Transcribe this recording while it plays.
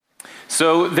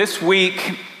So this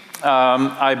week,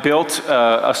 I built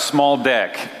a small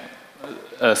deck.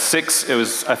 I think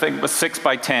it was 6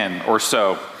 by 10 or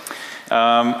so.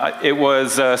 It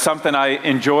was something I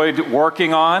enjoyed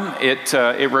working on. It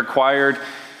required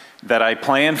that I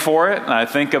plan for it, and I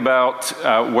think about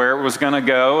where it was going to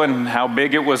go and how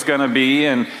big it was going to be,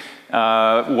 and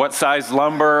what size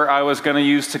lumber I was going to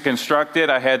use to construct it.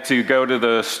 I had to go to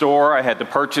the store. I had to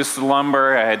purchase the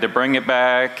lumber. I had to bring it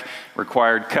back.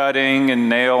 Required cutting and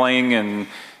nailing, and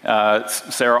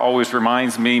Sarah always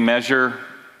reminds me, measure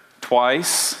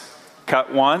twice,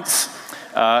 cut once.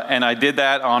 And I did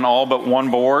that on all but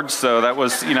one board, so that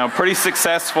was, pretty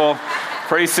successful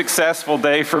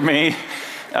day for me.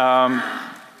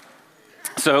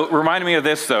 So it reminded me of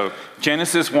this, though.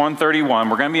 Genesis 1:31.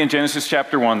 We're going to be in Genesis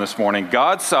chapter 1 this morning.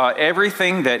 God saw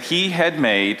everything that he had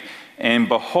made, and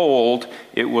behold,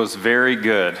 it was very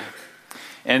good.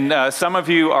 And some of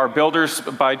you are builders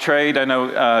by trade. I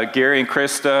know Gary and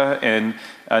Krista and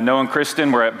Noah and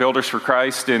Kristen were at Builders for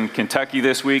Christ in Kentucky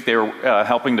this week. They were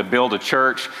helping to build a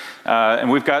church. And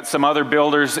we've got some other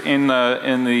builders in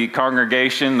the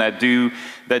congregation that do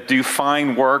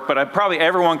fine work. But probably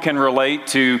everyone can relate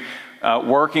to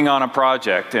working on a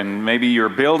project. And maybe you're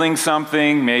building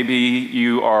something. Maybe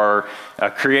you are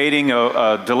creating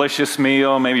a delicious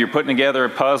meal. Maybe you're putting together a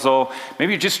puzzle.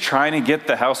 Maybe you're just trying to get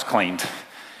the house cleaned.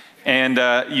 And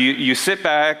you sit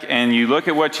back and you look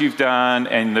at what you've done,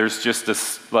 and there's just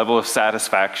this level of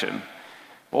satisfaction.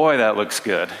 Boy, that looks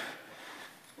good.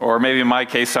 Or maybe in my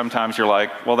case, sometimes you're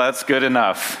like, well, that's good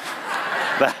enough.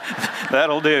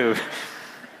 That'll do.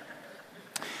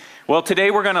 Well, today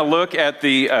we're going to look at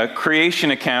the creation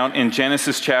account in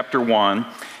Genesis chapter 1.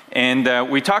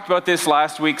 And we talked about this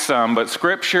last week some, but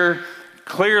Scripture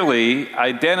clearly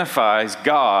identifies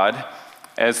God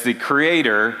as the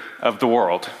creator of the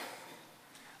world.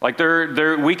 Like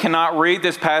we cannot read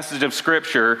this passage of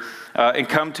Scripture and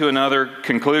come to another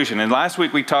conclusion. And last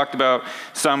week we talked about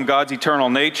God's eternal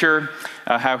nature,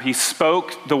 how he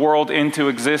spoke the world into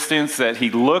existence, that he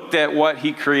looked at what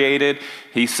he created,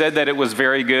 he said that it was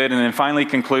very good, and then finally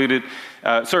concluded,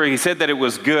 he said that it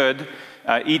was good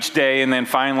each day, and then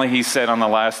finally he said on the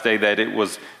last day that it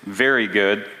was very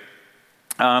good.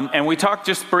 And we talked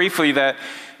just briefly that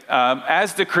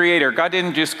as the creator, God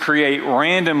didn't just create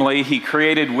randomly. He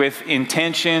created with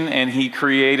intention, and he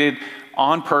created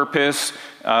on purpose,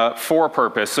 for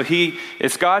purpose. So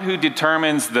it's God who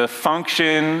determines the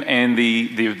function and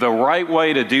the right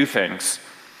way to do things.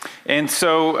 And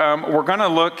so we're going to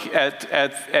look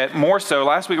at more so.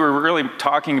 Last week we were really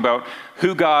talking about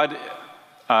who God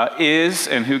is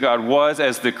and who God was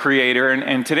as the creator.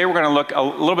 And today we're going to look a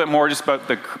little bit more just about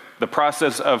the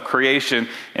process of creation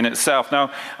in itself.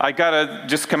 Now, I got to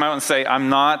just come out and say I'm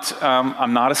not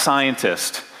a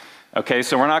scientist. Okay,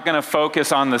 so we're not going to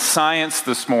focus on the science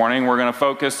this morning. We're going to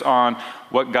focus on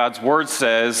what God's Word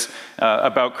says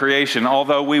about creation,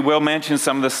 although we will mention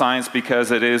some of the science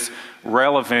because it is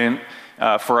relevant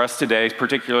for us today,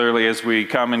 particularly as we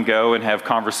come and go and have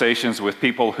conversations with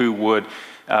people who would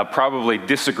probably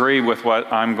disagree with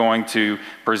what I'm going to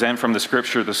present from the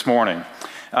Scripture this morning.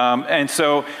 And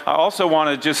so I also want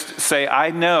to just say I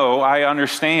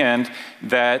understand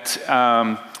that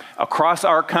across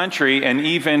our country and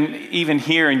even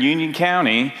here in Union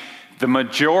County, the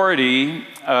majority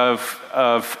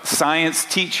of science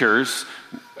teachers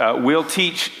will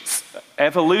teach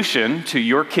evolution to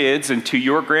your kids and to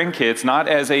your grandkids, not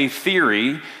as a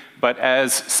theory, but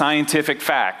as scientific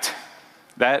fact.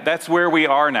 That's where we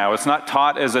are now. It's not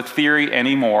taught as a theory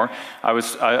anymore.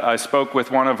 I spoke with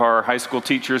one of our high school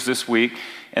teachers this week,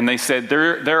 and they said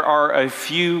there are a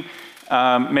few,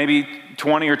 maybe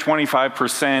 20 or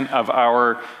 25% of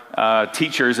our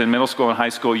teachers in middle school and high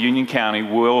school, Union County,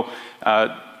 will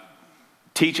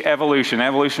teach evolution.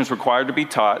 Evolution is required to be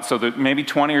taught, so that maybe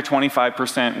 20 or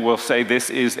 25% will say this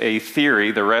is a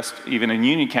theory. The rest, even in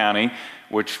Union County,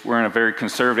 which we're in a very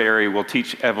conservative area, will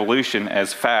teach evolution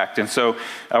as fact. And so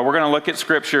we're going to look at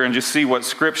Scripture and just see what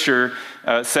Scripture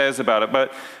says about it.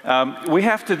 But we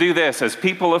have to do this. As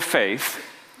people of faith,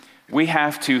 we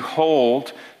have to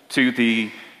hold to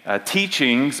the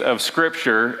teachings of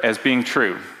Scripture as being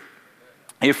true.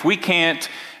 If we can't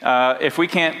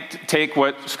take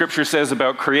what Scripture says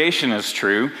about creation as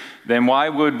true, then why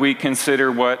would we consider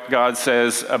what God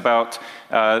says about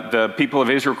the people of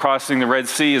Israel crossing the Red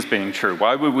Sea as being true?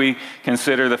 Why would we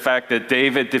consider the fact that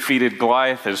David defeated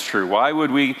Goliath as true? Why would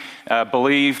we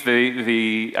believe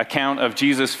the account of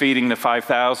Jesus feeding the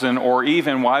 5,000, or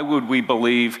even why would we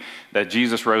believe that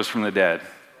Jesus rose from the dead?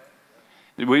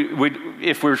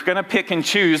 If we're going to pick and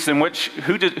choose, then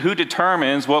who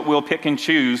determines what we'll pick and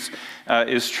choose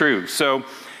is true. So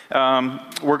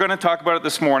we're going to talk about it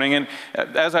this morning. And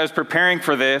as I was preparing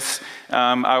for this,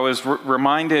 I was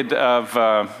reminded of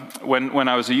when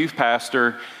I was a youth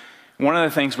pastor. One of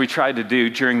the things we tried to do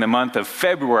during the month of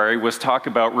February was talk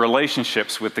about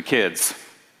relationships with the kids.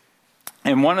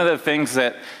 And one of the things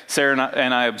that Sarah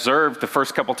and I observed the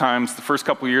first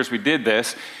couple years we did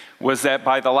this, was that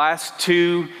by the last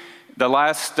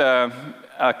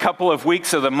couple of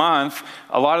weeks of the month,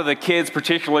 a lot of the kids,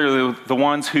 particularly the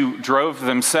ones who drove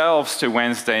themselves to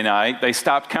Wednesday night, they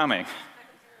stopped coming.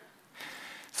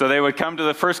 So they would come to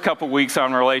the first couple weeks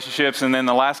on relationships, and then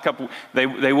the last couple, they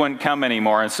wouldn't come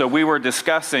anymore. And so we were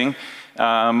discussing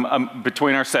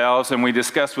between ourselves, and we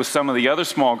discussed with some of the other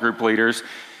small group leaders.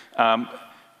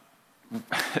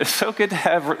 It's so good to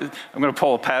have, I'm going to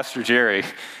pull a Pastor Jerry.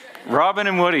 Robin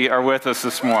and Woody are with us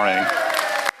this morning.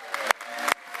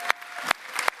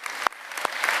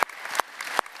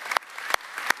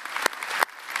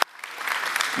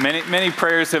 Many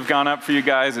prayers have gone up for you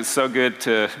guys. It's so good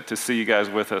to see you guys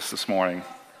with us this morning.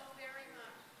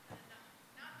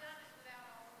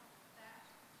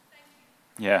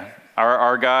 Yeah,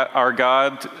 our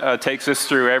God takes us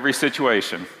through every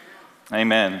situation.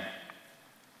 Amen.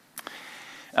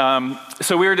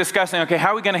 So we were discussing, okay,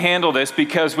 how are we going to handle this?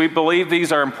 Because we believe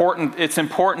these are important. It's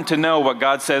important to know what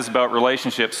God says about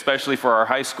relationships, especially for our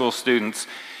high school students.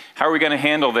 How are we going to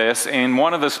handle this? And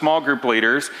one of the small group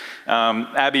leaders,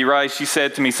 Abby Rice, she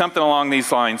said to me something along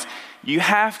these lines: you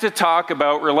have to talk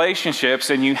about relationships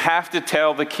and you have to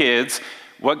tell the kids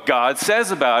what God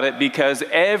says about it, because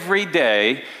every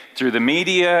day through the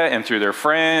media and through their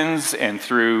friends and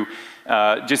through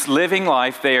just living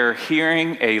life, they are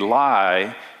hearing a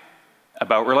lie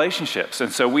about relationships.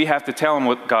 And so we have to tell them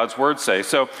what God's word says.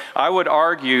 So I would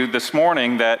argue this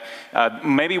morning that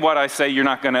maybe what I say you're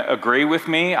not going to agree with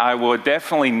me. I will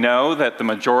definitely know that the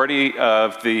majority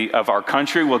of our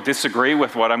country will disagree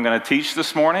with what I'm going to teach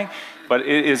this morning, but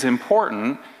it is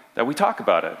important that we talk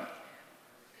about it.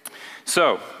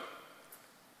 So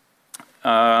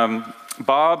Bob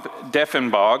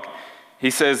Deffinbog, he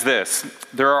says this: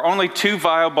 there are only two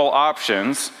viable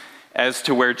options as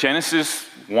to where Genesis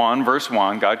 1, verse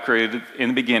 1, God created, in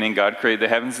the beginning, God created the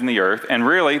heavens and the earth, and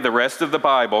really the rest of the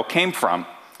Bible came from.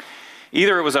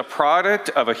 Either it was a product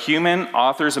of a human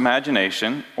author's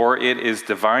imagination, or it is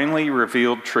divinely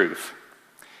revealed truth.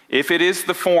 If it is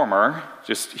the former,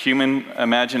 just human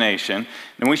imagination,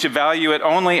 then we should value it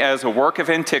only as a work of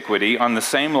antiquity on the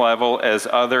same level as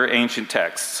other ancient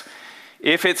texts.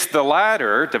 If it's the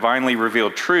latter, divinely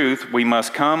revealed truth, we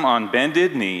must come on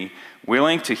bended knee,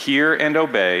 willing to hear and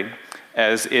obey,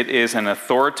 as it is an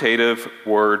authoritative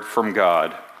word from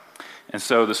God. And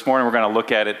so this morning we're going to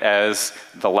look at it as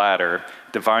the latter,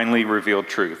 divinely revealed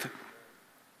truth.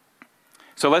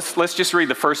 So let's just read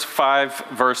the first 5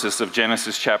 verses of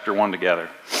Genesis chapter 1 together.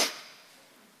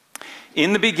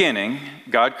 In the beginning,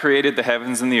 God created the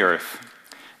heavens and the earth.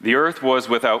 The earth was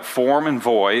without form and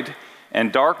void,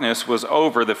 and darkness was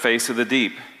over the face of the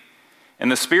deep.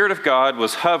 And the Spirit of God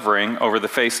was hovering over the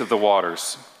face of the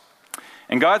waters.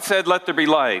 And God said, "Let there be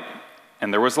light,"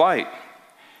 and there was light.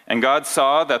 And God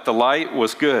saw that the light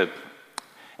was good.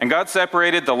 And God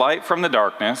separated the light from the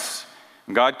darkness.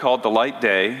 And God called the light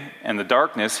day, and the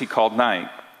darkness he called night.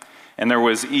 And there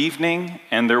was evening,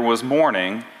 and there was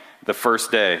morning, the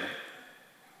first day.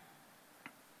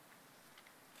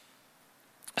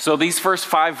 So these first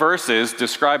 5 verses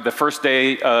describe the first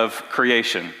day of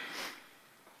creation.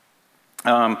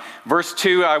 Verse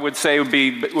 2, I would say,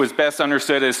 was best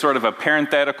understood as sort of a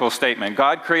parenthetical statement.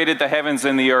 God created the heavens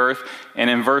and the earth, and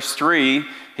in verse 3,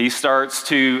 he starts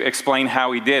to explain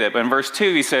how he did it. But in verse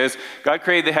 2, he says, God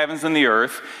created the heavens and the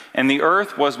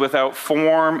earth was without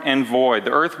form and void.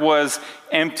 The earth was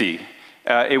empty.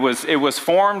 It was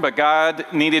formed, but God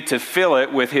needed to fill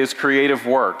it with his creative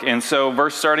work. And so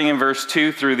starting in verse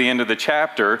 2 through the end of the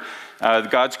chapter,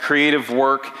 God's creative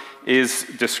work is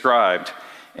described.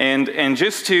 And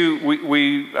just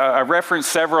I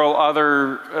referenced several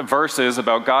other verses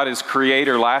about God as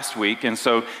creator last week, and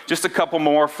so just a couple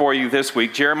more for you this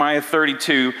week. Jeremiah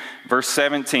 32, verse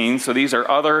 17. So these are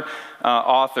other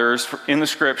authors in the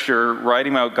scripture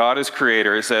writing about God as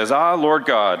creator. It says, "Ah, Lord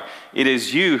God, it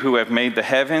is you who have made the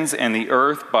heavens and the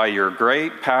earth by your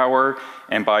great power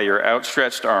and by your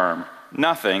outstretched arm.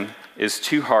 Nothing is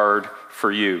too hard for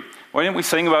you." Why didn't we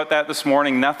sing about that this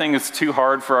morning? Nothing is too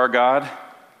hard for our God.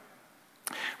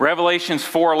 Revelations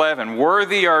 4:11,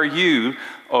 "Worthy are you,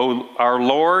 O our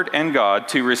Lord and God,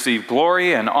 to receive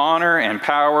glory and honor and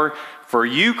power, for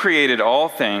you created all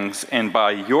things, and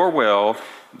by your will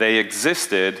they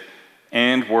existed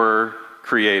and were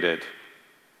created.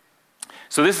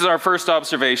 So this is our first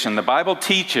observation. The Bible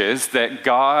teaches that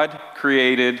God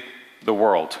created the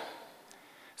world.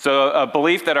 So a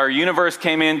belief that our universe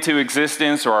came into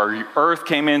existence, or our earth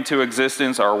came into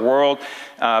existence, our world,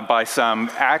 by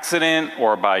some accident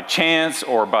or by chance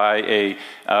or by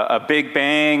a big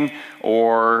bang,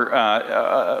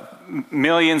 or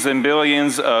millions and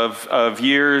billions of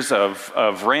years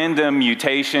of random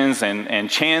mutations and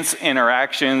chance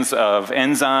interactions of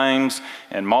enzymes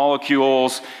and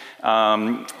molecules,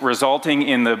 resulting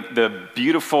in the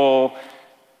beautiful,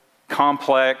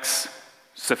 complex,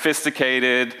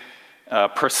 sophisticated,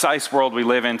 precise world we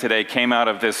live in today came out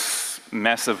of this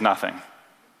mess of nothing.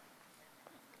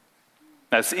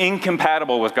 That's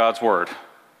incompatible with God's word.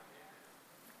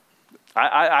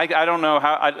 I don't know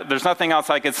how, there's nothing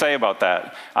else I could say about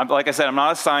that. Like I said, I'm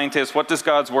not a scientist. What does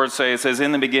God's word say? It says,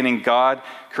 in the beginning, God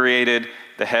created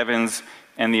the heavens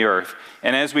and the earth.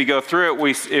 And as we go through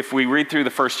it, if we read through the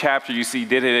first chapter, you see he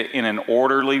did it in an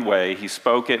orderly way. He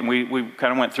spoke it, and we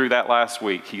kind of went through that last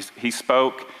week. He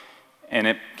spoke, and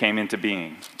it came into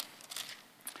being.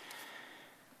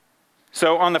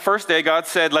 So on the first day, God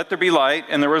said, let there be light,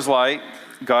 and there was light.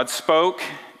 God spoke,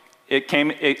 and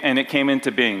it came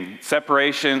into being.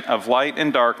 Separation of light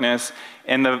and darkness.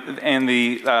 And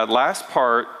the last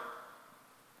part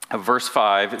of verse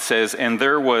 5, it says, and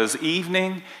there was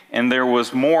evening and there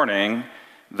was morning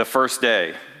the first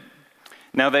day.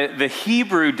 Now, the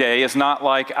Hebrew day is not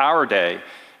like our day.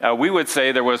 We would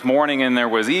say there was morning and there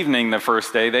was evening the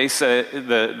first day. They say,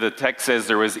 the text says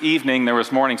there was evening, there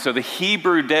was morning. So the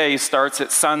Hebrew day starts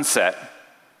at sunset.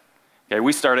 Okay,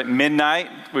 we start at midnight.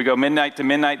 We go midnight to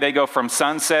midnight. They go from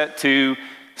sunset to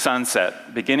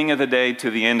sunset, beginning of the day to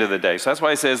the end of the day. So that's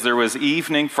why it says there was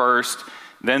evening first,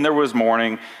 then there was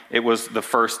morning. It was the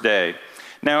first day.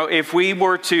 Now, if we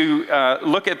were to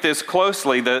look at this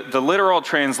closely, the literal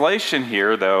translation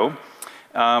here, though,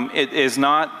 it is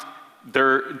not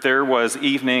there was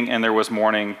evening and there was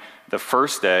morning the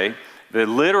first day. The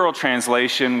literal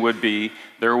translation would be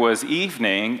there was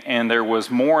evening and there was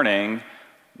morning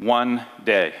one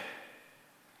day.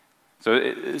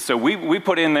 So we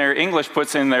put in there, English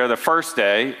puts in there the first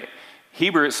day.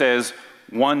 Hebrew, it says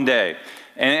one day.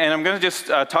 And I'm going to just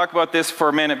talk about this for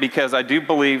a minute because I do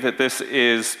believe that this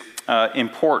is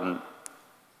important.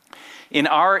 In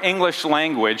our English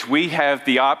language, we have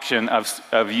the option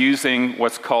of using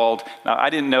what's called, now I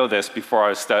didn't know this before I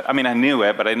was studying, I mean I knew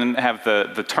it, but I didn't have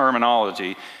the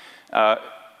terminology,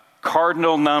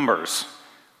 cardinal numbers.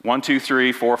 1, 2,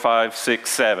 3, 4, 5, 6,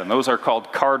 7. Those are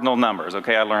called cardinal numbers.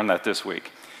 Okay, I learned that this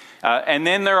week. And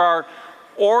then there are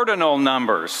ordinal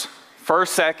numbers.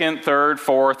 1st, 2nd, 3rd,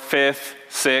 4th, 5th,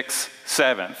 6th,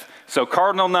 7th. So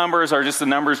cardinal numbers are just the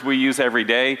numbers we use every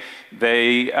day.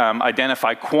 They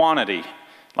identify quantity.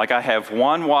 Like I have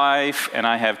one wife and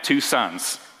I have 2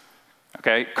 sons.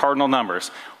 Okay, cardinal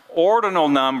numbers. Ordinal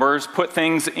numbers put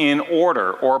things in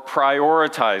order or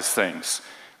prioritize things.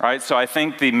 Right, so I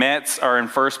think the Mets are in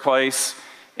first place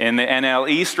in the NL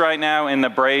East right now, and the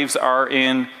Braves are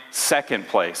in second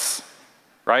place.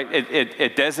 Right,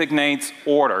 it designates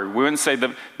order. We wouldn't say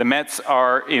the Mets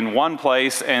are in one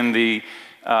place and the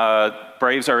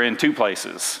Braves are in 2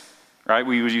 places. Right,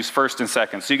 we would use first and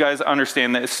second. So you guys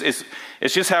understand that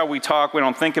it's just how we talk. We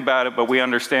don't think about it, but we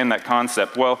understand that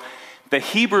concept. Well, the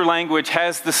Hebrew language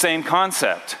has the same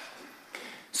concept.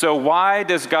 So why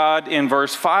does God in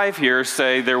verse 5 here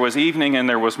say there was evening and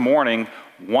there was morning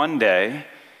one day,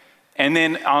 and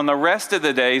then on the rest of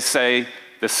the days say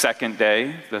the second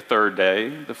day, the third day,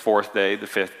 the fourth day, the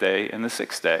fifth day, and the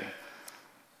sixth day?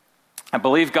 I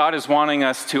believe God is wanting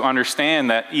us to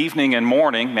understand that evening and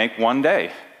morning make one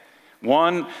day.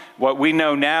 One, what we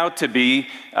know now to be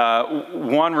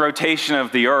one rotation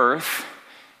of the earth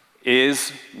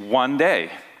is one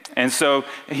day. And so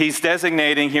he's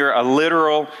designating here a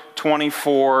literal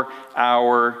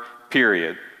 24-hour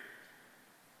period.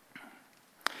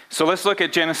 So let's look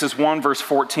at Genesis 1, verse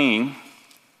 14.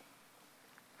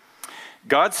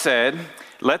 God said,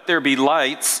 let there be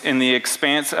lights in the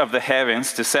expanse of the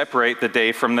heavens to separate the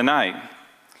day from the night.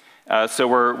 So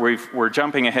we're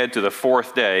jumping ahead to the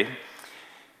 4th day.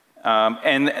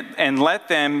 And let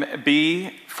them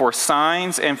be for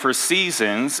signs and for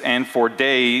seasons and for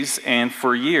days and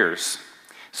for years.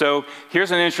 So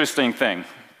here's an interesting thing.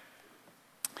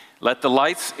 Let the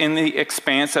lights in the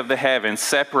expanse of the heavens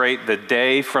separate the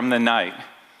day from the night.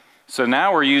 So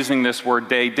now we're using this word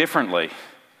day differently.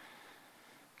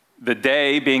 The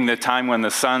day being the time when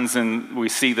the sun's in, we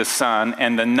see the sun,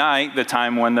 and the night, the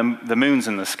time when the moon's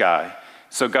in the sky.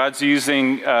 So God's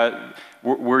using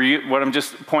what I'm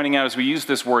just pointing out is we use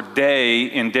this word day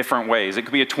in different ways. It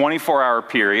could be a 24-hour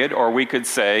period, or we could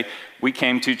say we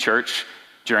came to church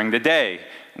during the day,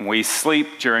 and we sleep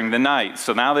during the night.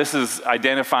 So now this is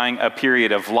identifying a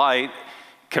period of light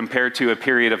compared to a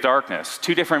period of darkness.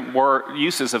 Two different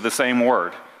uses of the same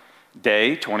word.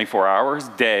 Day, 24 hours,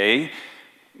 day,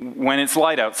 when it's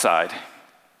light outside.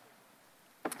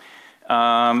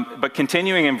 But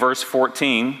continuing in verse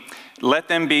 14, let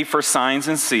them be for signs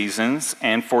and seasons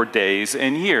and for days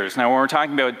and years. Now, when we're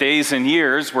talking about days and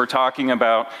years, we're talking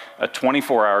about a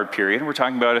 24-hour period. We're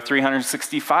talking about a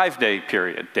 365-day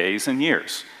period, days and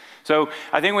years. So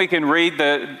I think we can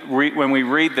when we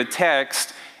read the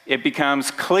text, it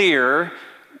becomes clear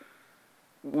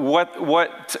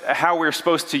how we're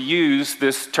supposed to use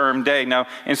this term day. Now,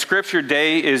 in Scripture,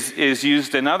 day is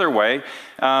used another way.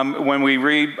 When we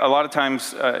read, a lot of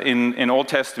times in Old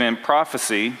Testament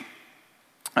prophecy,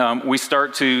 we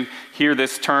start to hear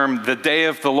this term, the day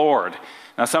of the Lord.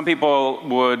 Now, some people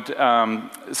would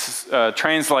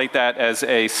translate that as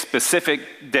a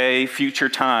specific day, future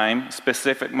time,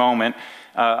 specific moment.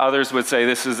 Others would say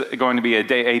this is going to be a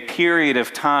day, a period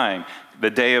of time, the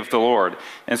day of the Lord.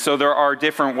 And so there are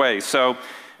different ways. So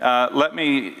let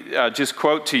me just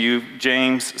quote to you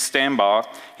James Stambaugh.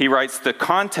 He writes, the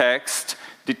context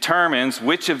determines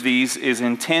which of these is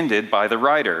intended by the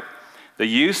writer. The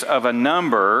use of a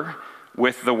number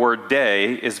with the word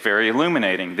day is very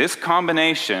illuminating. This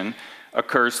combination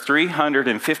occurs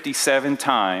 357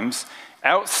 times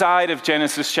outside of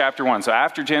Genesis chapter 1. So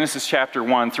after Genesis chapter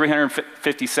 1,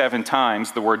 357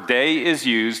 times the word day is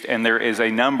used and there is a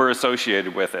number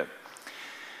associated with it.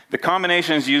 The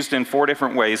combination is used in 4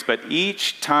 different ways, but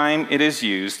each time it is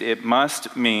used, it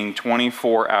must mean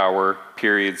 24-hour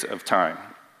periods of time.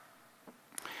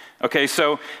 Okay,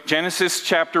 so Genesis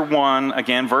chapter 1,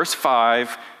 again, verse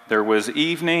 5, there was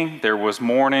evening, there was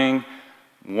morning,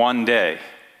 one day.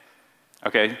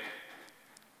 Okay,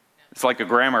 it's like a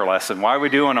grammar lesson. Why are we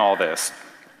doing all this?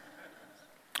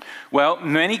 Well,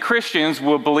 many Christians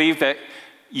will believe that,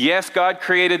 yes, God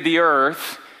created the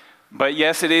earth, but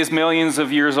yes, it is millions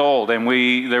of years old, and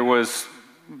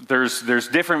there's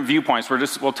different viewpoints.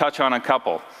 We'll touch on a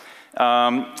couple.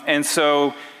 And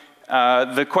so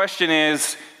the question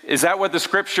is that what the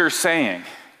Scripture is saying?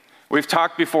 We've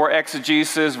talked before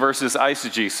exegesis versus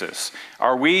eisegesis.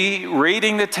 Are we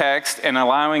reading the text and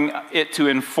allowing it to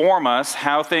inform us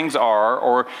how things are,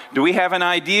 or do we have an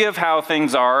idea of how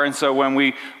things are, and so when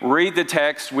we read the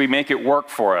text, we make it work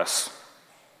for us?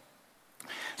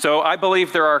 So I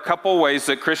believe there are a couple ways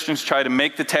that Christians try to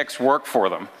make the text work for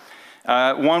them.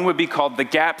 One would be called the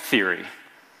gap theory.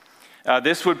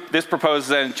 This proposes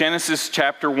that in Genesis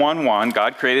chapter 1:1,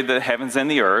 God created the heavens and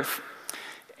the earth,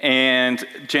 and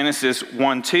Genesis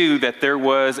 1:2, that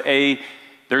there's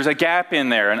a gap in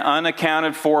there, an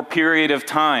unaccounted for period of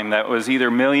time that was either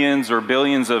millions or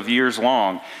billions of years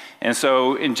long. And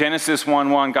so in Genesis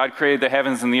 1:1, God created the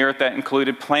heavens and the earth. That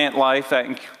included plant life, that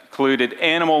included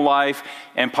animal life,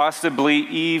 and possibly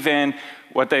even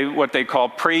what they call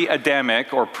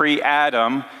pre-Adamic or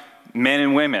pre-Adam men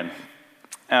and women.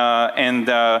 And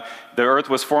the earth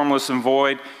was formless and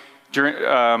void.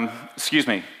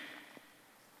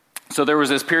 So there was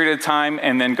this period of time,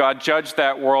 and then God judged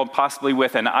that world possibly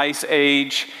with an ice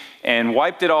age and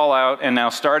wiped it all out. And now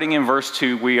starting in verse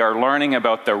 2, we are learning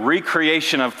about the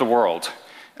recreation of the world.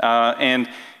 And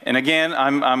again,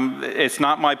 it's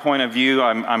not my point of view.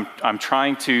 I'm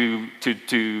trying to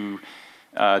do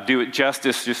it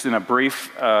justice just in a brief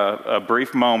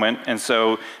moment. And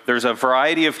so there's a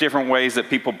variety of different ways that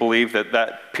people believe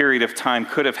that period of time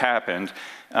could have happened,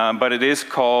 but it is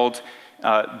called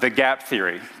the gap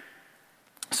theory.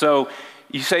 So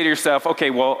you say to yourself, okay,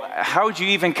 well, how would you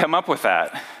even come up with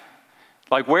that?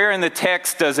 Like, where in the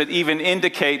text does it even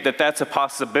indicate that that's a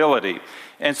possibility?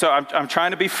 And so I'm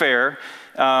trying to be fair.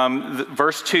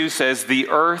 Verse 2 says, the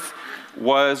earth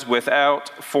was without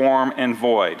form and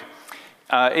void.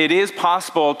 It is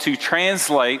possible to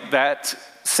translate that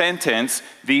sentence,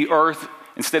 the earth,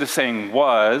 instead of saying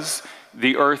was,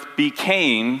 the earth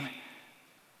became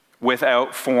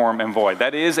without form and void.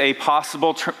 That is a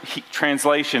possible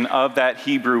translation of that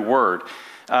Hebrew word.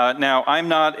 Now, I'm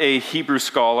not a Hebrew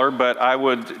scholar, but I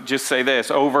would just say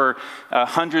this. Over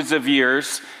hundreds of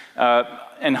years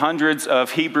and hundreds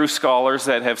of Hebrew scholars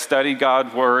that have studied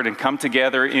God's word and come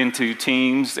together into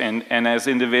teams and as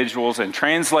individuals and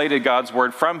translated God's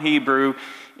word from Hebrew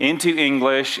into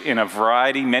English in a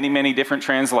variety, many different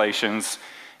translations.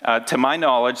 To my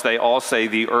knowledge, they all say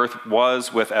the earth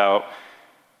was without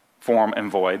form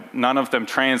and void. None of them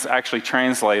actually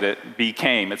translate it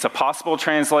became. It's a possible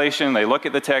translation. They look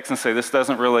at the text and say, this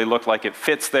doesn't really look like it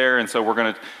fits there, and so we're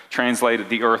going to translate it,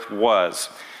 the earth was.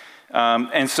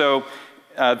 And so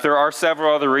there are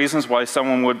several other reasons why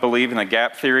someone would believe in a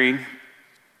gap theory,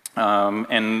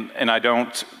 and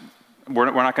we're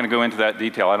not going to go into that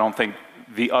detail. I don't think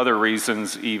the other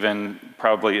reasons even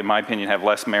probably, in my opinion, have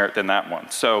less merit than that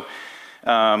one. So,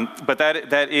 but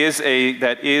that is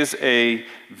a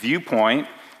viewpoint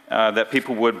that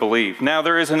people would believe. Now,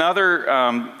 there is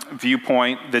another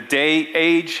viewpoint, the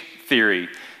day-age theory,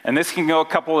 and this can go a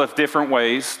couple of different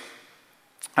ways.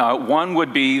 One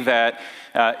would be that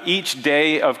each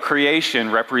day of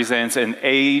creation represents an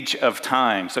age of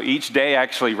time. So each day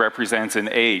actually represents an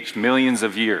age, millions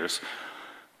of years.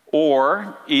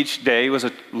 Or each day was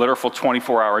a literal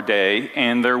 24-hour day,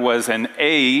 and there was an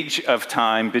age of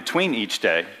time between each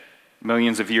day,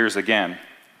 millions of years again.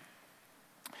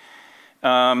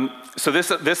 So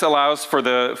this allows for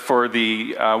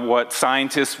the what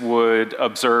scientists would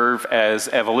observe as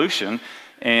evolution,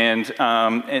 and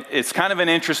it's kind of an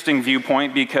interesting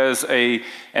viewpoint because an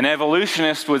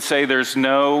evolutionist would say there's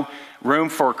no room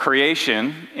for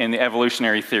creation in the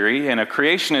evolutionary theory, and a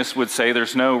creationist would say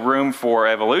there's no room for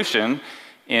evolution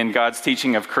in God's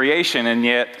teaching of creation, and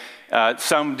yet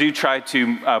some do try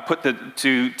to put the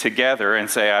two together and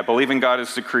say, I believe in God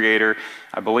as the creator.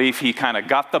 I believe he kind of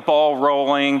got the ball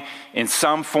rolling in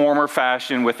some form or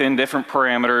fashion within different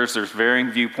parameters. There's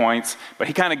varying viewpoints, but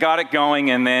he kind of got it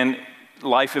going, and then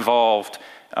life evolved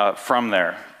from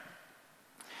there.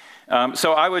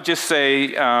 So I would just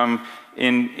say,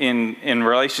 in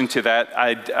relation to that,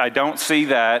 I don't see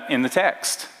that in the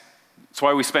text. That's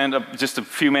why we spend just a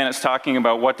few minutes talking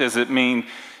about what does it mean,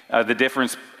 the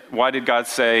difference. Why did God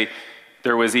say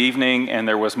there was evening and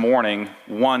there was morning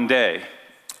one day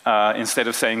instead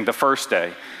of saying the first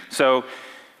day? So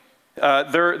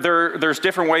there's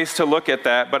different ways to look at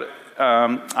that, but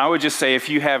I would just say if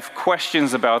you have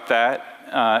questions about that,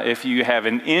 if you have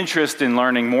an interest in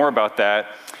learning more about that,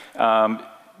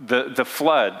 the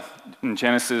flood in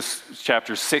Genesis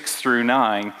chapter 6 through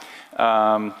 9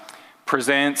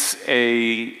 presents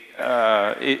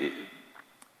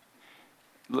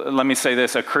let me say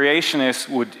this, a creationist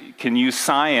can use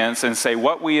science and say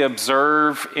what we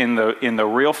observe in the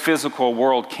real physical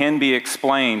world can be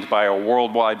explained by a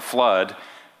worldwide flood,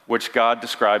 which God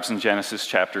describes in Genesis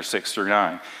chapter 6 through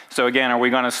 9. So again, are we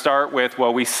going to start with,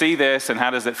 well, we see this, and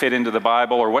how does it fit into the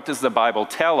Bible, or what does the Bible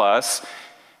tell us?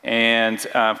 And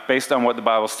based on what the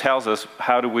Bible tells us,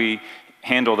 how do we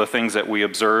handle the things that we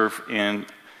observe in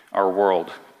our world?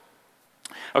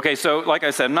 Okay, so like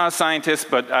I said, I'm not a scientist,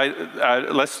 but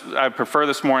I prefer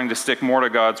this morning to stick more to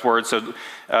God's Word. So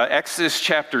Exodus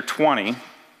chapter 20,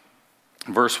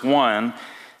 verse 1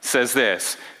 says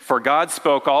this, "For God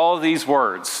spoke all of these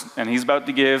words," and he's about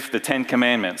to give the 10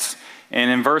 Commandments. And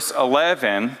in verse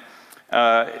 11,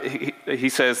 he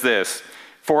says this,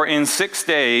 "For in 6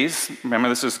 days," remember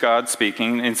this is God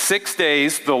speaking, "in 6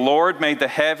 days the Lord made the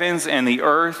heavens and the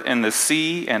earth and the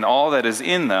sea and all that is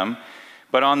in them,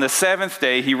 but on the seventh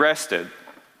day he rested.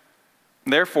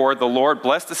 Therefore the Lord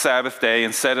blessed the Sabbath day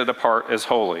and set it apart as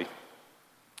holy."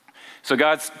 So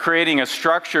God's creating a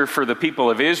structure for the people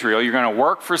of Israel. You're going to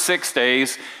work for 6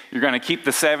 days. You're going to keep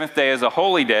the seventh day as a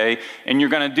holy day. And you're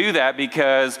going to do that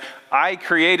because I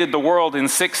created the world in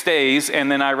 6 days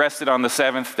and then I rested on the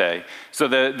seventh day. So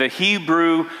the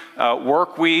Hebrew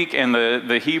work week and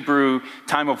the Hebrew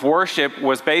time of worship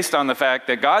was based on the fact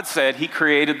that God said he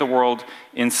created the world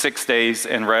in 6 days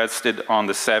and rested on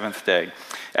the seventh day.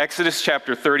 Exodus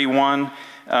chapter 31,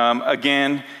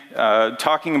 again,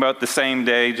 talking about the same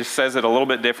day, just says it a little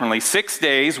bit differently. 6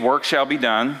 days work shall be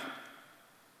done,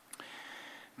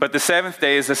 but the seventh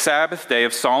day is a Sabbath day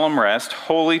of solemn rest,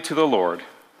 holy to the Lord.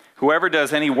 Whoever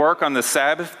does any work on the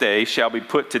Sabbath day shall be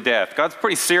put to death. God's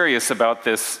pretty serious about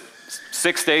this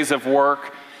 6 days of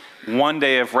work, 1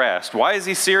 day of rest. Why is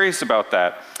he serious about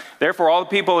that? "Therefore all the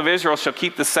people of Israel shall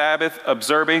keep the Sabbath,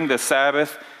 observing the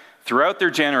Sabbath throughout their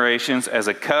generations as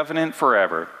a covenant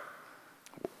forever."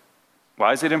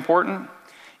 Why is it important?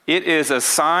 "It is a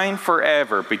sign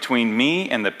forever between me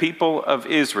and the people of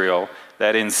Israel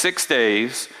that in 6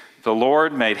 days the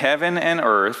Lord made heaven and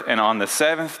earth, and on the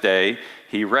seventh day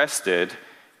he rested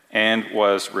and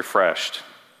was refreshed."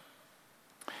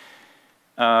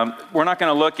 We're not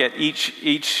going to look at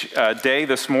each day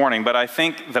this morning, but I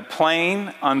think the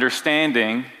plain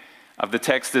understanding of the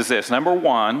text is this. Number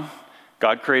one,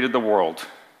 God created the world.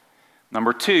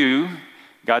 Number two,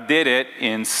 God did it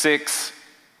in 6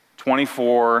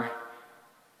 24-hour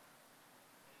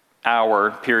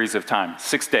periods of time.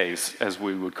 6 days, as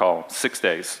we would call 6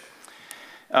 days.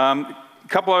 A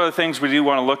couple other things we do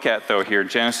want to look at, though, here,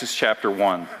 Genesis chapter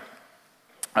 1.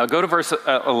 Go to verse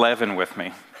 11 with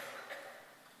me.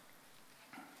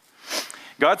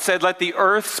 God said, "Let the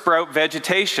earth sprout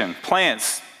vegetation,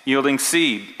 plants yielding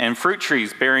seed, and fruit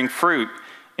trees bearing fruit,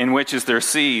 in which is their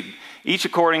seed, each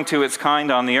according to its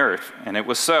kind on the earth." And it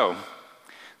was so.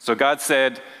 So God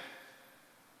said,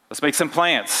 let's make some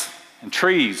plants and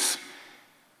trees.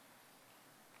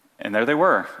 And there they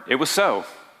were. It was so.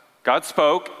 God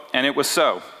spoke, and it was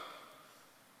so.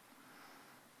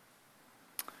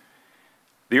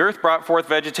 The earth brought forth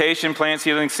vegetation, plants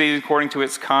yielding seed according to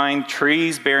its kind,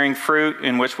 trees bearing fruit,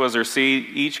 in which was their seed,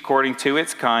 each according to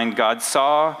its kind. God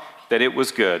saw that it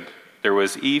was good. There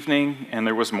was evening and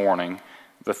there was morning,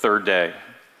 the third day.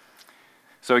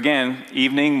 So again,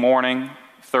 evening, morning,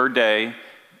 third day,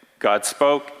 God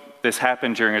spoke. This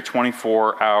happened during a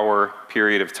 24-hour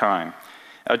period of time.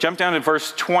 Jump down to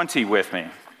verse 20 with me.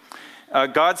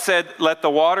 God said, "Let the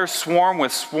waters swarm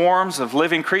with swarms of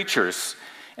living creatures,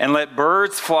 and let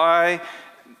birds fly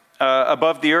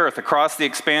above the earth across the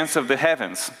expanse of the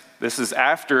heavens." This is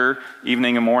after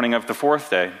evening and morning of the fourth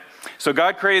day. So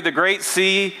God created the great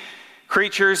sea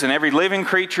creatures and every living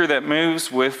creature that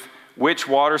moves, with which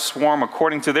waters swarm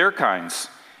according to their kinds,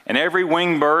 and every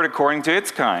winged bird according to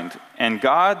its kind. And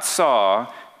God saw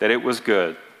that it was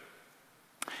good.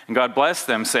 And God blessed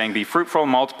them, saying, "Be fruitful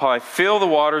and multiply, fill the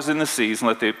waters in the seas, and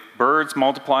let the birds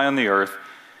multiply on the earth."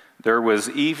 There was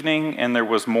evening and there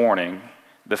was morning,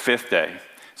 the fifth day.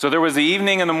 So there was the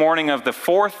evening and the morning of the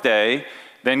fourth day.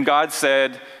 Then God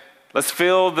said, let's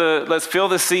fill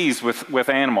the seas with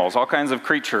animals, all kinds of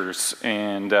creatures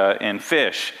and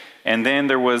fish. And then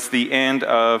there was the end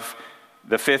of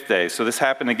the fifth day. So this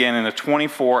happened again in a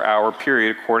 24-hour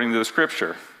period according to the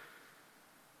scripture.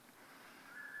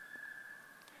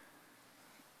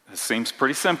 This seems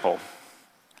pretty simple.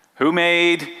 Who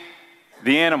made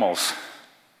the animals?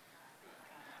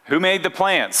 Who made the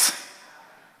plants?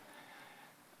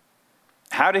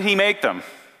 How did he make them?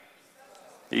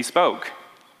 He spoke.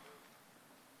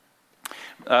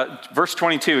 Verse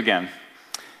 22 again.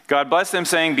 God blessed them,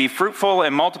 saying, "Be fruitful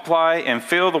and multiply, and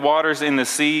fill the waters in the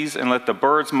seas, and let the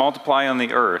birds multiply on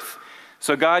the earth."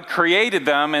 So God created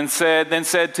them and then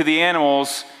said to the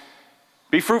animals,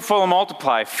 "Be fruitful and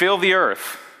multiply, fill the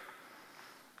earth."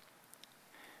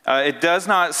 It does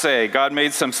not say God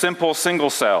made some simple single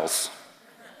cells.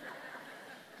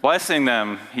 Blessing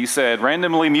them, he said,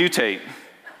 randomly mutate.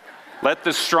 Let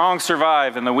the strong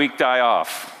survive and the weak die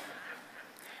off.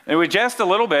 And we jest a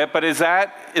little bit, but is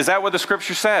that what the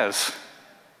scripture says?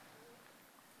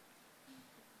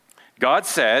 God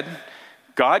said,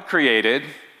 God created,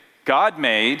 God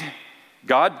made,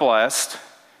 God blessed,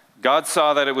 God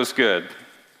saw that it was good.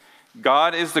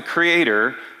 God is the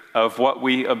creator of what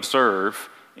we observe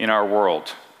in our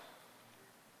world.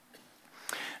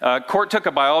 Court took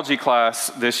a biology class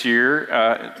this year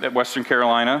at Western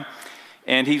Carolina,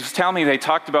 and he was telling me they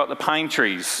talked about the pine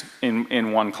trees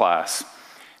in one class.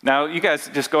 Now, you guys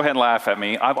just go ahead and laugh at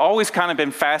me. I've always kind of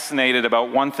been fascinated about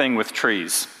one thing with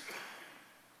trees.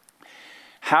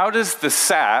 How does the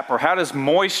sap, or how does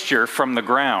moisture from the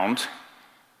ground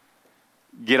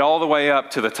get all the way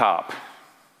up to the top?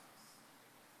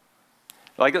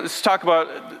 Like, let's talk about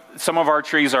some of our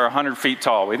trees are 100 feet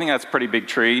tall. We think that's a pretty big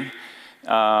tree.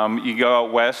 You go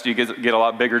out west, you get a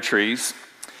lot bigger trees.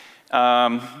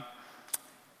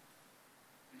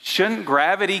 Shouldn't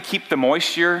gravity keep the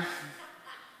moisture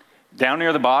down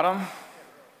near the bottom?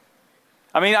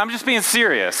 I mean, I'm just being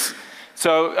serious.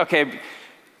 So, okay,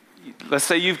 let's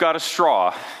say you've got a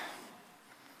straw,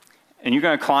 and you're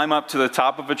going to climb up to the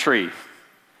top of a tree.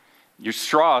 Your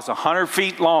straw is 100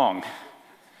 feet long,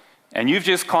 and you've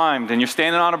just climbed, and you're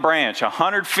standing on a branch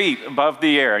 100 feet above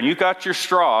the air, and you've got your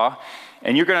straw,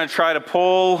 and you're going to try to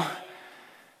pull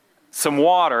some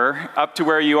water up to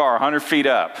where you are, 100 feet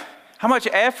up. How much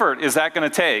effort is that going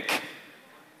to take?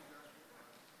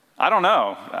 I don't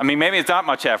know. I mean, maybe it's not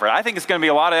much effort. I think it's going to be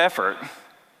a lot of effort.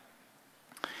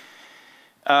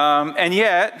 And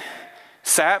yet,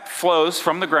 sap flows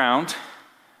from the ground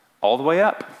all the way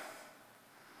up.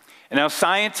 And now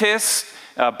scientists,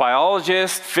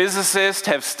 biologists, physicists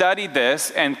have studied this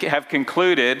and have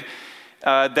concluded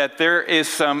that there is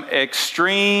some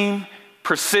extreme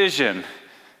precision.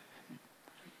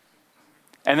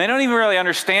 And they don't even really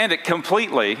understand it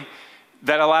completely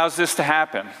that allows this to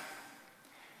happen.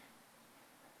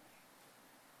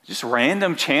 Just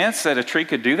random chance that a tree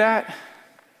could do that?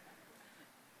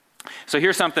 So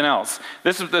here's something else.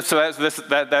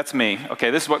 That's me. Okay,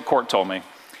 this is what Court told me.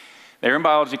 They're in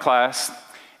biology class,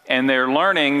 and they're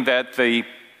learning that the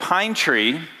pine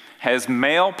tree has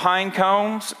male pine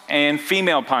cones and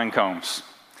female pine cones.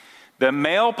 The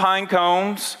male pine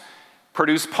cones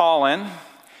produce pollen,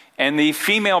 and the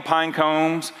female pine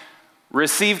cones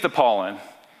receive the pollen.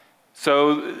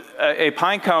 So a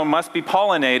pine cone must be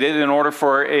pollinated in order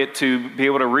for it to be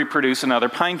able to reproduce another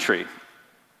pine tree.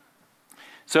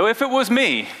 So if it was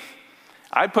me,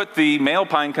 I'd put the male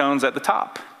pine cones at the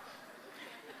top,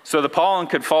 so the pollen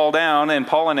could fall down and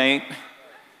pollinate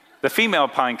the female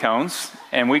pine cones,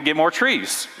 and we'd get more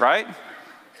trees, right?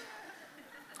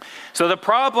 So the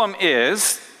problem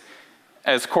is,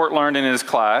 as Court learned in his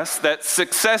class, that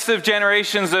successive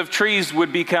generations of trees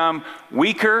would become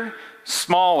weaker,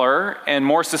 smaller, and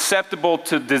more susceptible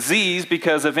to disease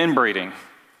because of inbreeding.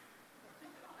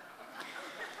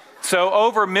 So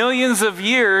over millions of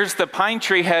years, the pine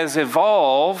tree has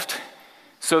evolved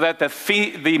so that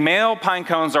the male pine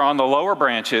cones are on the lower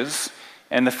branches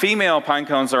and the female pine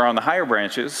cones are on the higher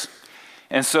branches.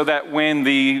 And so that when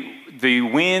the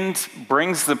wind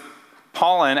brings the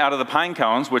pollen out of the pine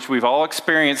cones, which we've all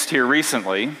experienced here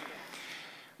recently,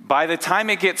 by the time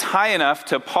it gets high enough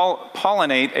to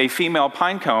pollinate a female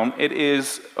pine cone, it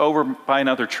is over by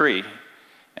another tree.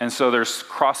 And so there's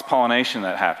cross-pollination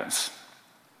that happens.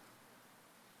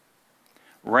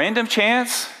 Random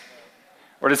chance?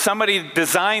 Or did somebody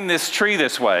design this tree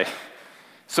this way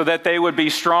so that they would be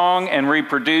strong and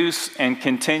reproduce and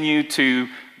continue to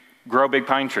grow big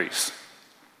pine trees?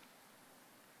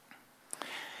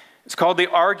 It's called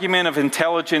the argument of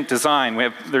intelligent design.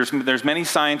 There's many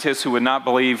scientists who would not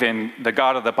believe in the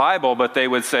God of the Bible, but they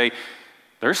would say,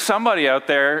 there's somebody out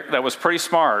there that was pretty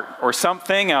smart, or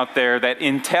something out there that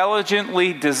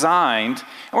intelligently designed,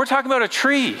 and we're talking about a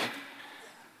tree.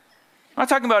 We're not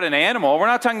talking about an animal. We're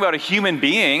not talking about a human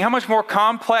being. How much more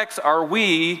complex are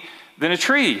we than a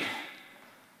tree?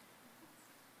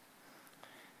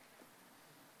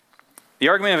 The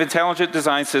argument of intelligent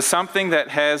design says something that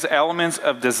has elements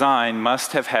of design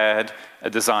must have had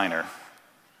a designer.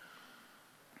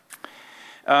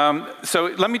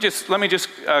 So let me just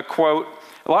quote.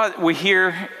 A lot we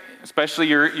hear, especially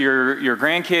your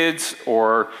grandkids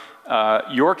or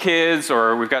your kids,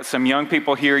 or we've got some young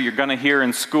people here. You're going to hear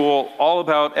in school all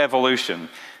about evolution.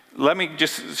 Let me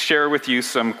just share with you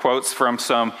some quotes from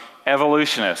some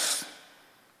evolutionists.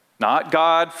 Not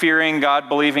God-fearing,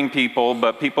 God-believing people,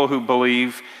 but people who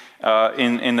believe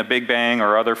in the Big Bang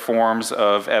or other forms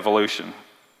of evolution.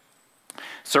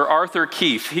 Sir Arthur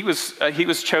Keith, he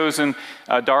was chosen.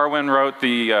 Darwin wrote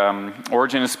The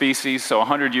Origin of Species, so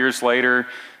 100 years later,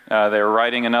 they were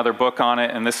writing another book on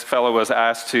it, and this fellow was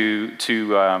asked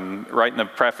to write in the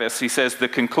preface. He says, "The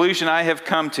conclusion I have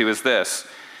come to is this: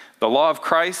 the law of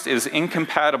Christ is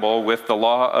incompatible with the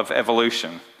law of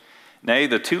evolution. Nay,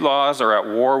 the two laws are at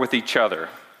war with each other."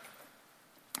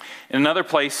 In another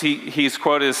place, he's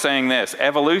quoted as saying this: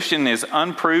 "Evolution is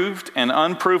unproved and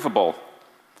unprovable.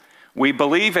 We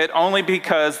believe it only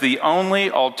because the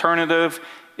only alternative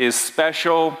is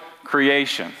special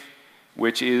creation,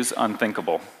 which is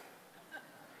unthinkable."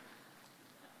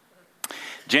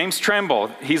 James Tremble,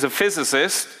 he's a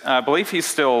physicist. I believe he's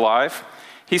still alive.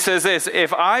 He says this: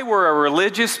 "If I were a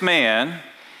religious man,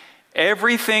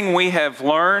 everything we have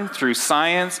learned through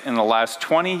science in the last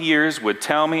 20 years would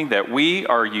tell me that we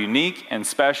are unique and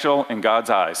special in God's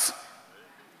eyes.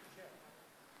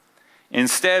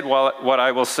 Instead, what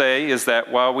I will say is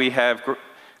that what we have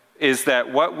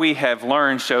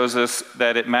learned shows us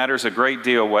that it matters a great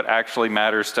deal what actually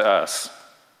matters to us."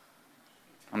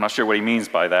 I'm not sure what he means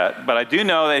by that, but I do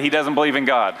know that he doesn't believe in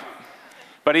God.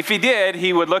 But if he did,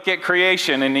 he would look at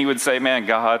creation and he would say, man,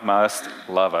 God must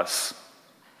love us.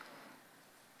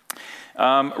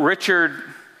 Richard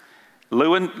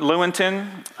Lewontin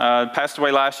passed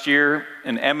away last year,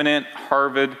 an eminent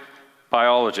Harvard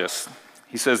biologist.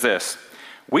 He says this: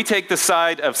 "We take the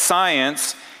side of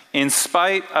science in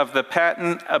spite of the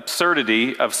patent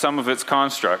absurdity of some of its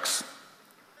constructs,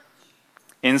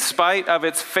 in spite of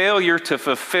its failure to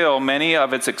fulfill many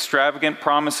of its extravagant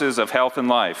promises of health and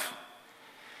life,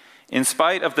 in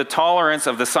spite of the tolerance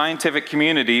of the scientific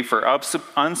community for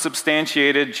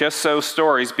unsubstantiated just-so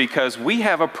stories, because we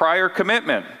have a prior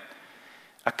commitment,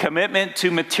 a commitment to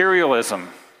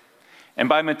materialism." And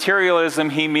by materialism,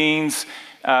 he means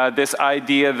this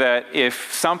idea that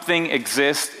if something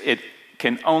exists, it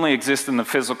can only exist in the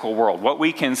physical world. What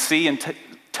we can see and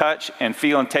touch and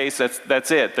feel and taste, that's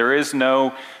it. There is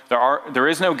no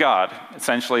God,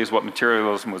 essentially, is what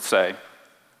materialism would say.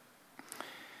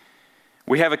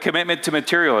 We have a commitment to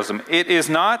materialism. It is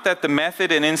not that the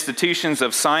method and institutions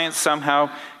of science somehow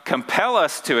compel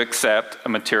us to accept a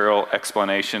material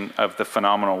explanation of the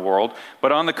phenomenal world,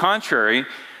 but on the contrary,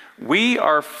 we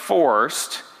are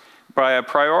forced by a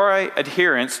priori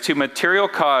adherence to material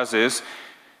causes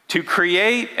to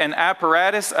create an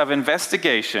apparatus of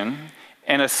investigation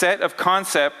and a set of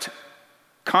concepts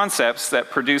that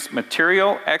produce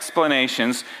material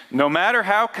explanations, no matter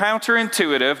how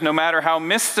counterintuitive, no matter how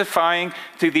mystifying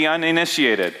to the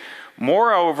uninitiated.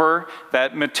 Moreover,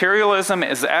 that materialism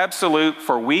is absolute,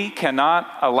 for we cannot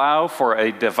allow for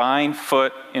a divine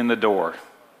foot in the door.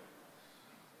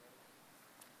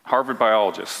 Harvard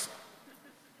biologist.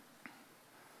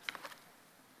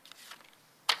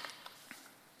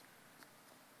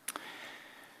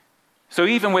 So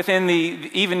even within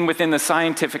the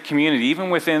scientific community, even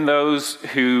within those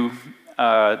who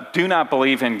do not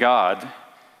believe in God,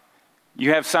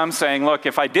 you have some saying, look,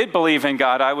 if I did believe in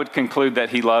God, I would conclude that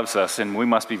he loves us and we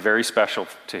must be very special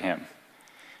to him.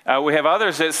 We have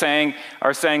others that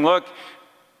are saying, look,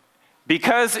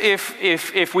 because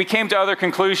if we came to other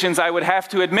conclusions, I would have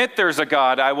to admit there's a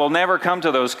God. I will never come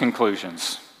to those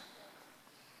conclusions.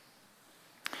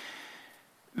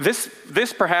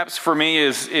 This perhaps for me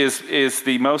is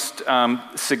the most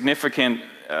significant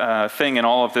thing in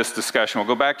all of this discussion. We'll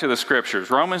go back to the scriptures.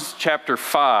 Romans chapter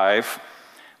 5,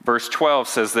 verse 12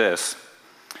 says this: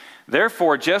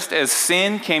 "Therefore, just as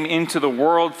sin came into the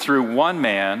world through one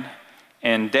man,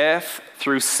 and death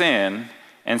through sin,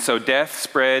 and so death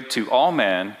spread to all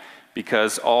men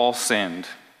because all sinned."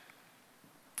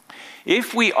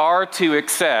 If we are to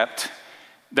accept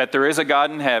that there is a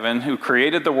God in heaven who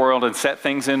created the world and set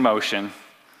things in motion,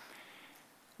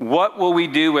 what will we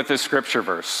do with this scripture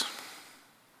verse?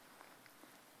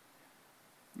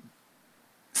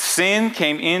 Sin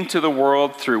came into the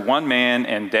world through one man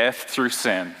and death through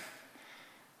sin.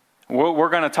 We're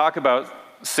going to talk about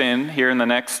sin here in the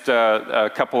next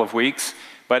couple of weeks,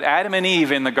 but Adam and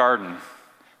Eve in the garden,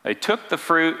 they took the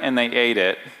fruit and they ate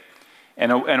it.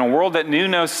 And a world that knew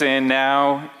no sin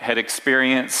now had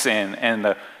experienced sin. And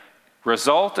the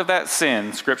result of that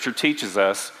sin, Scripture teaches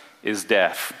us, is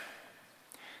death.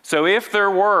 So if there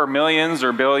were millions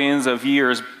or billions of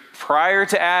years prior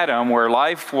to Adam where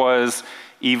life was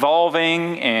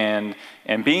evolving and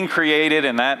being created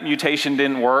and that mutation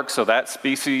didn't work, so that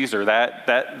species or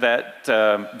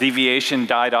that deviation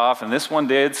died off, and this one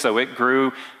did, so it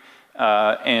grew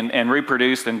and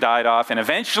reproduced and died off, and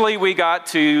eventually we got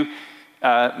to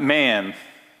man,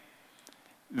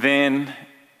 then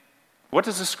what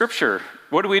do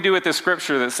we do with the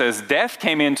scripture that says death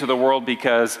came into the world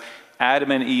because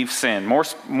Adam and Eve sinned?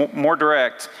 More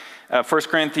direct, 1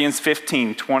 Corinthians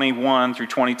 15, 21 through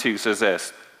 22 says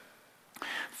this: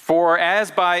 "For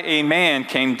as by a man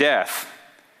came death,"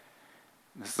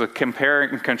 this is a compare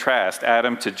and contrast,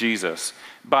 Adam to Jesus,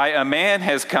 "by a man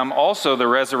has come also the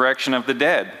resurrection of the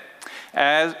dead.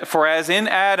 For as in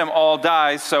Adam all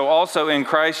die, so also in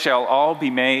Christ shall all be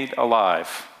made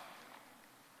alive."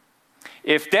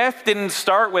 If death didn't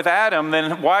start with Adam,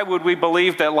 then why would we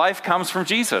believe that life comes from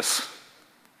Jesus?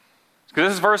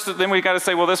 Because this verse, then we've got to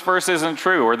say, well, this verse isn't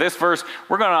true, or this verse,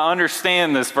 we're going to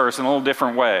understand this verse in a little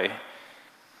different way.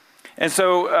 And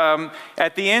so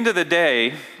at the end of the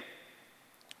day,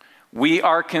 we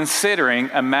are considering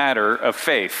a matter of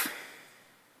faith.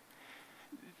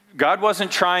 God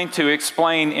wasn't trying to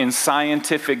explain in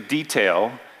scientific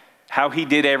detail how he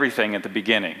did everything at the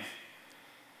beginning.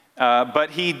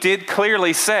 But he did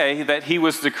clearly say that he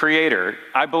was the creator.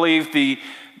 I believe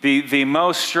the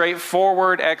most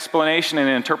straightforward explanation and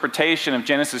interpretation of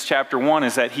Genesis chapter 1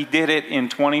 is that he did it in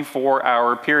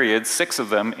 24-hour periods, 6 of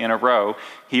them in a row.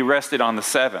 He rested on the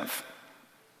 7th.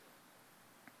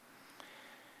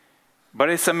 But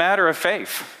it's a matter of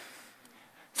faith.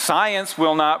 Science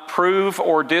will not prove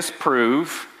or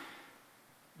disprove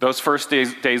those first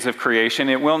days of creation.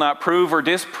 It will not prove or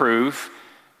disprove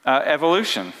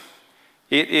evolution.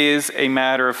 It is a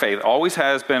matter of faith. Always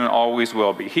has been and always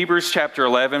will be. Hebrews chapter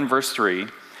 11, verse 3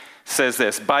 says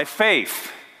this: "By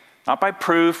faith, not by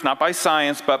proof, not by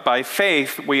science, but by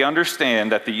faith, we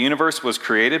understand that the universe was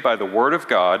created by the word of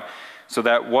God, so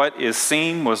that what is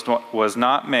seen was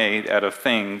not made out of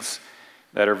things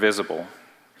that are visible."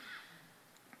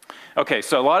 Okay,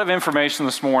 so a lot of information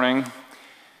this morning.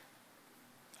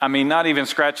 I mean, not even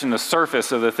scratching the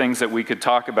surface of the things that we could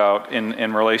talk about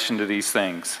in relation to these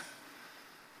things.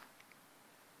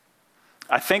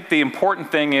 I think the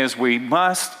important thing is we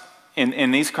must,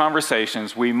 in these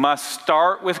conversations, we must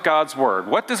start with God's Word.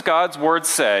 What does God's Word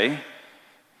say?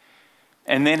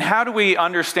 And then how do we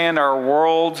understand our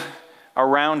world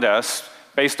around us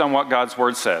based on what God's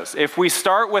Word says? If we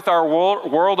start with our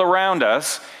world around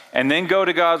us and then go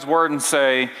to God's Word and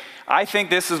say, I think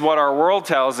this is what our world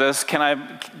tells us,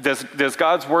 does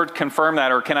God's Word confirm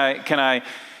that? Or can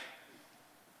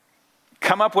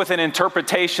come up with an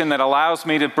interpretation that allows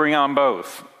me to bring on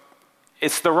both.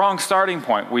 It's the wrong starting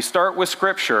point. We start with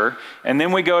Scripture, and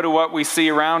then we go to what we see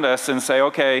around us and say,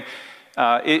 okay,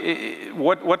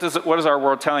 what is our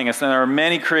world telling us? And there are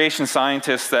many creation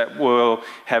scientists that will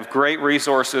have great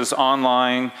resources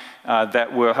online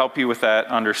that will help you with that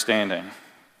understanding.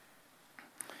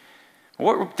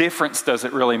 What difference does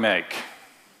it really make?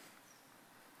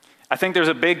 I think there's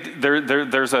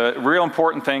a real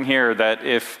important thing here, that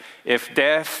if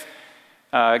death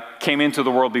came into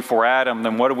the world before Adam,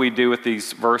 then what do we do with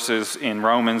these verses in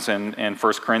Romans and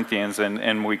 1 Corinthians?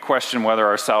 And we question whether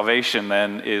our salvation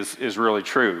then is really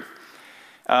true.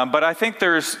 But I think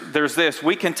there's this.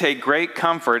 We can take great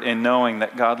comfort in knowing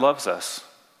that God loves us.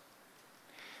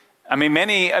 I mean,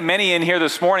 many in here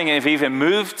this morning have even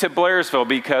moved to Blairsville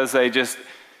because they just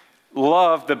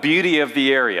love the beauty of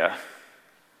the area.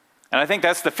 And I think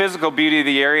that's the physical beauty of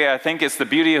the area. I think it's the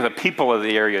beauty of the people of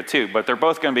the area too, but they're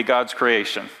both going to be God's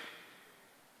creation.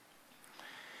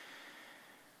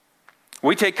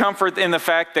 We take comfort in the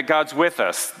fact that God's with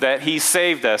us, that He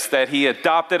saved us, that He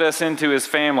adopted us into His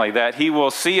family, that He will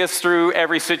see us through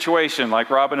every situation like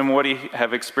Robin and Woody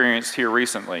have experienced here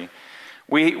recently.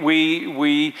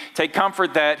 We take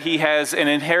comfort that He has an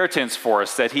inheritance for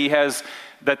us, that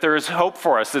there is hope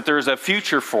for us, that there is a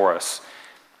future for us.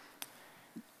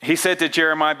 He said to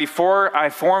Jeremiah, "Before I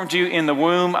formed you in the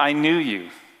womb, I knew you."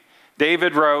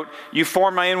 David wrote, "You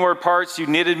formed my inward parts, you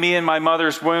knitted me in my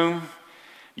mother's womb.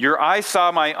 Your eyes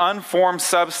saw my unformed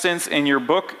substance, in your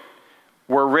book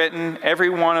were written, every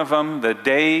one of them, the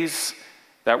days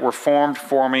that were formed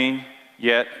for me,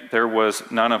 yet there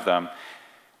was none of them."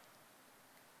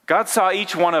 God saw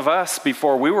each one of us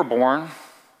before we were born.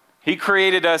 He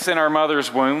created us in our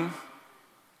mother's womb.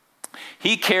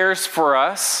 He cares for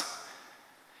us.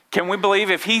 Can we believe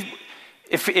if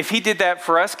he did that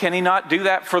for us, can He not do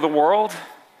that for the world?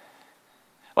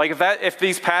 Like if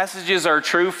these passages are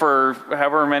true for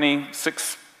however many,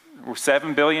 6 or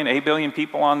 7 billion, 8 billion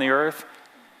people on the earth.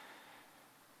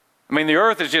 I mean, the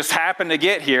earth has just happened to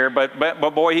get here, but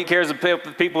boy, He cares about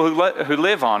the people who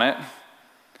live on it.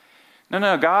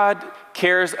 No, God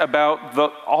cares about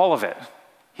all of it.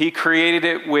 He created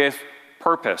it with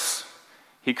purpose.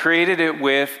 He created it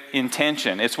with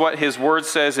intention. It's what His Word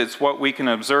says. It's what we can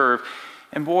observe.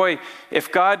 And boy, if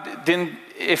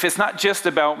it's not just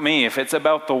about me, if it's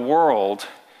about the world,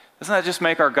 doesn't that just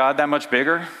make our God that much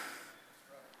bigger?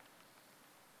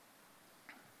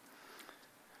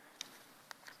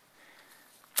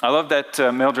 I love that,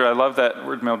 Mildred,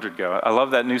 where'd Mildred go? I love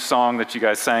that new song that you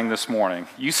guys sang this morning.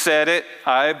 You said it,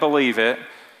 I believe it,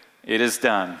 it is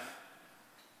done.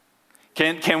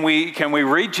 Can we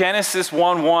read Genesis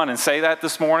 1:1 and say that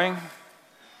this morning?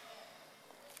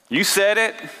 You said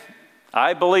it,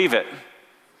 I believe it.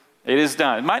 It is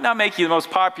done. It might not make you the most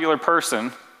popular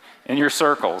person in your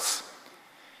circles.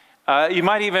 You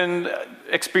might even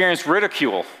experience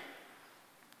ridicule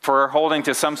for holding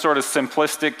to some sort of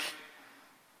simplistic,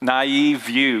 naive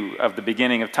view of the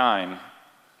beginning of time.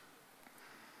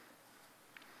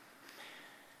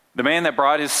 The man that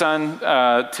brought his son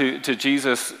to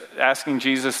Jesus, asking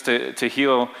Jesus to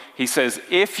heal, he says,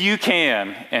 "If you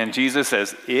can." And Jesus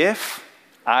says, "If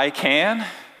I can?"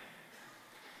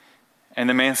 And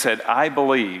the man said, "I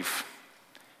believe.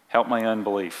 Help my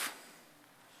unbelief."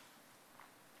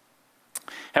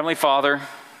 Heavenly Father,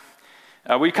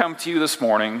 we come to you this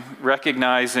morning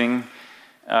recognizing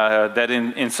that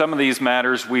in some of these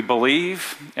matters we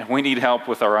believe and we need help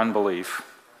with our unbelief.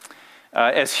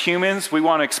 As humans, we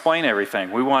want to explain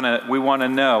everything. We want to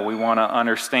know. We want to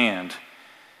understand.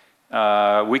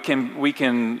 We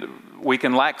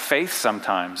can lack faith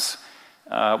sometimes.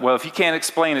 Well, if you can't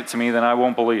explain it to me, then I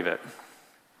won't believe it.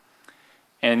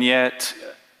 And yet,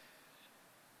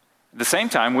 at the same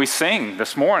time, we sing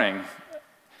this morning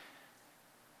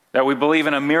that we believe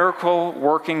in a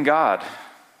miracle-working God.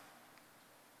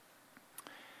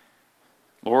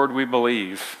 Lord, we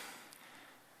believe.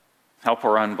 Help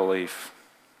our unbelief.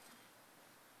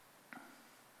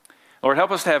 Lord, help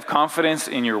us to have confidence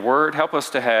in your word. Help us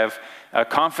to have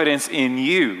confidence in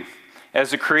you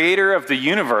as the creator of the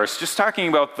universe. Just talking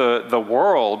about the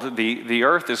world, the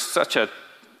earth is such a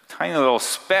tiny little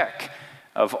speck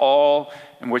of all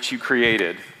in which you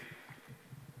created.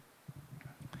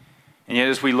 And yet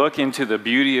as we look into the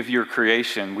beauty of your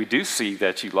creation, we do see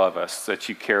that you love us, that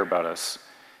you care about us,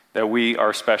 that we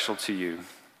are special to you.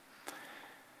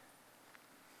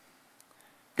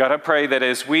 God, I pray that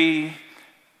as we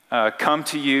come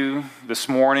to you this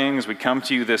morning, as we come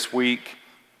to you this week,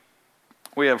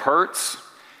 we have hurts,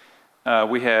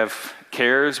 we have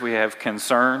cares, we have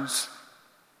concerns.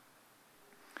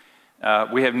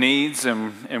 We have needs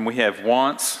and we have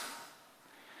wants.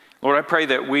 Lord, I pray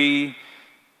that we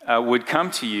would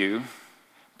come to you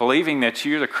believing that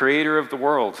you're the creator of the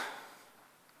world.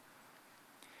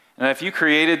 And if you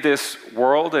created this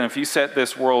world and if you set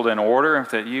this world in order,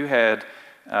 if that you had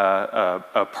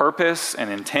a purpose and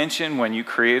intention when you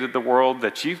created the world,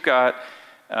 that you've got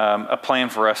a plan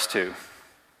for us too.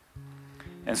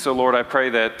 And so, Lord, I pray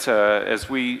that as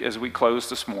we close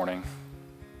this morning,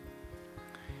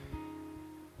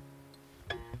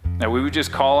 that we would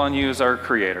just call on you as our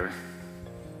creator,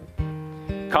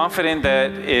 confident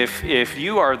that if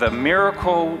you are the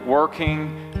miracle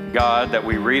working God that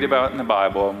we read about in the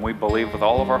Bible, and we believe with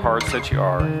all of our hearts that you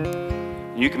are,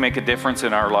 you can make a difference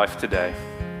in our life today.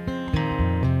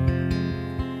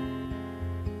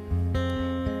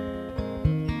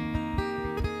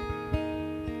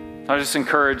 I just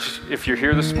encourage, if you're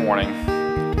here this morning,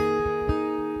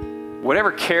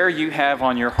 whatever care you have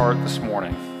on your heart this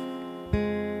morning,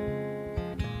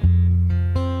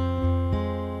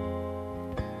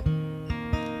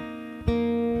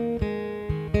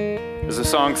 as the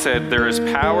song said, there is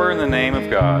power in the name of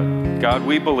God. God,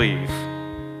 we believe.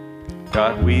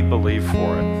 God, we believe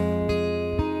for it.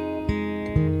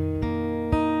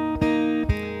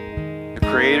 The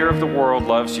creator of the world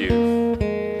loves you,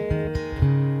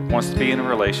 wants to be in a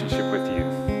relationship with you.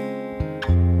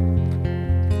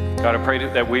 God, I pray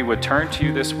that we would turn to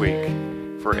you this week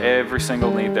for every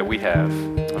single need that we have.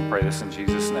 I pray this in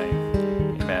Jesus' name.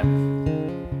 Amen.